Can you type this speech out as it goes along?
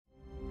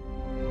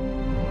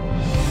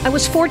I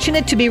was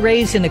fortunate to be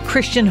raised in a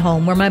Christian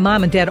home where my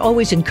mom and dad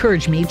always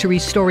encouraged me to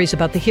read stories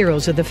about the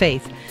heroes of the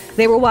faith.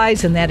 They were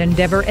wise in that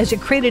endeavor, as it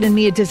created in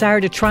me a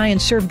desire to try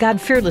and serve God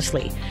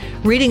fearlessly.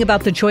 Reading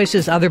about the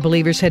choices other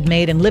believers had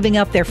made and living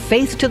out their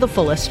faith to the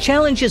fullest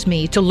challenges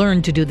me to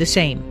learn to do the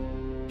same.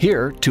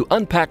 Here to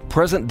unpack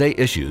present-day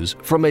issues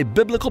from a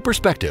biblical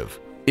perspective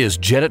is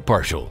Janet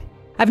Parshall.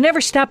 I've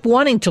never stopped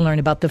wanting to learn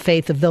about the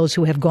faith of those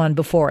who have gone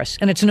before us,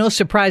 and it's no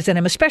surprise that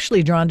I'm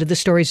especially drawn to the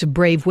stories of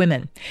brave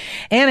women.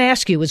 Anne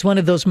Askew was one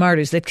of those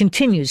martyrs that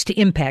continues to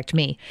impact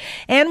me.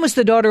 Anne was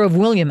the daughter of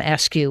William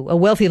Askew, a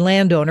wealthy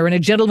landowner and a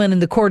gentleman in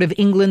the court of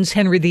England's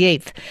Henry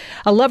VIII.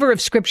 A lover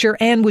of Scripture,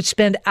 Anne would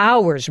spend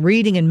hours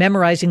reading and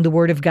memorizing the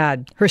Word of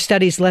God. Her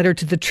studies led her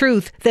to the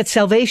truth that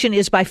salvation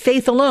is by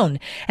faith alone,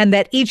 and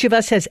that each of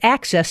us has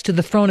access to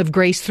the throne of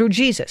grace through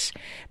Jesus.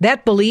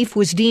 That belief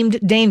was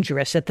deemed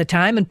dangerous at the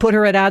time and put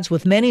her at odds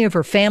with many of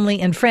her family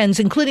and friends,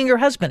 including her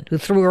husband, who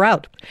threw her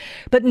out.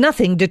 But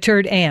nothing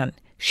deterred Anne.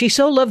 She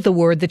so loved the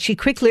Word that she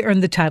quickly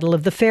earned the title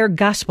of the fair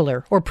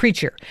gospeler, or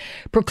preacher,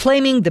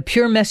 proclaiming the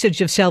pure message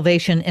of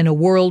salvation in a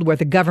world where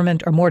the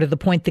government, or more to the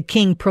point, the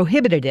king,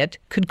 prohibited it,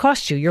 could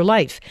cost you your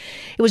life.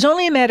 It was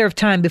only a matter of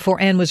time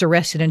before Anne was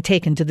arrested and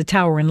taken to the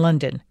Tower in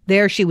London.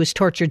 There she was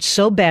tortured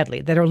so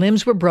badly that her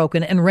limbs were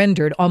broken and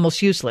rendered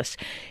almost useless.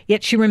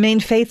 Yet she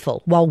remained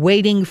faithful while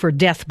waiting for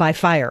death by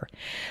fire.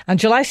 On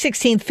July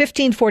 16,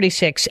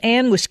 1546,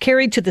 Anne was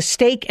carried to the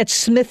stake at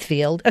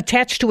Smithfield,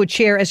 attached to a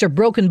chair as her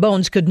broken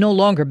bones could no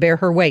longer bear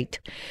her weight.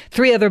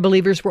 3 other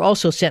believers were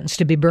also sentenced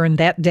to be burned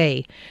that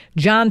day.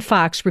 John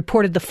Fox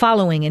reported the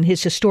following in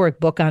his historic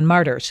book on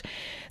martyrs.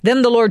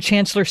 Then the Lord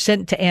Chancellor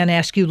sent to Anne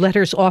Askew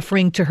letters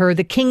offering to her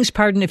the king's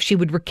pardon if she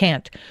would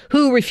recant,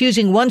 who,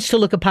 refusing once to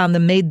look upon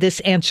them, made this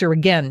answer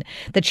again,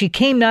 that she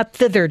came not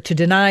thither to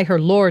deny her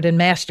Lord and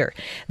Master.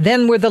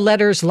 Then were the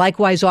letters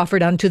likewise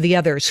offered unto the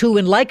others, who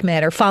in like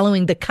manner,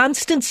 following the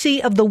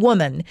constancy of the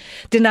woman,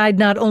 denied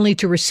not only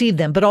to receive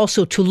them, but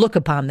also to look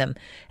upon them.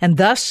 And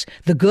thus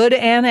the good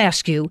Anne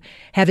Askew,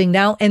 having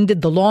now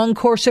ended the long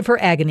course of her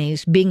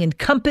agonies, being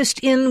encompassed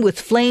in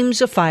with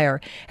flames of fire,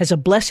 as a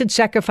blessed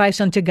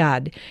sacrifice unto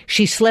God,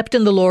 she slept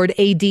in the Lord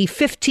A.D.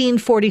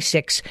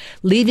 1546,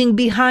 leaving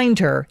behind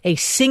her a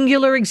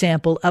singular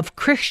example of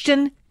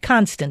Christian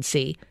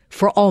constancy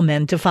for all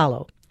men to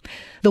follow.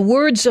 The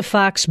words of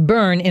Fox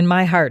burn in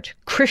my heart.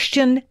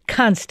 Christian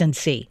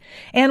constancy.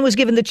 Anne was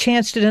given the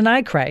chance to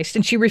deny Christ,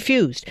 and she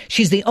refused.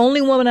 She's the only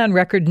woman on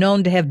record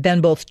known to have been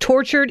both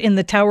tortured in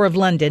the Tower of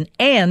London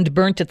and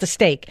burnt at the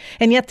stake.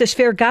 And yet this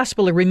fair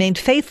gospeler remained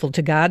faithful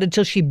to God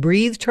until she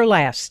breathed her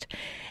last.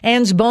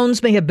 Anne's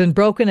bones may have been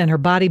broken and her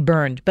body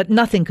burned, but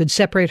nothing could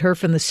separate her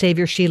from the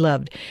Savior she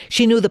loved.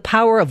 She knew the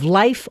power of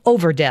life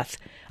over death.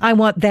 I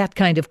want that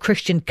kind of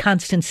Christian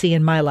constancy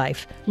in my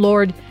life.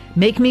 Lord,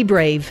 make me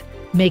brave.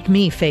 Make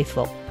me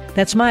faithful.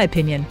 That's my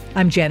opinion.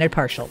 I'm Janet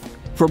Parshall.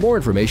 For more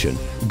information,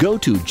 go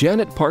to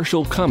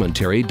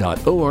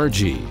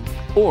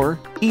janetparshallcommentary.org or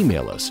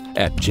email us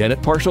at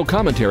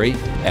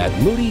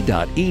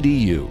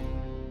janetparshallcommentary@moody.edu.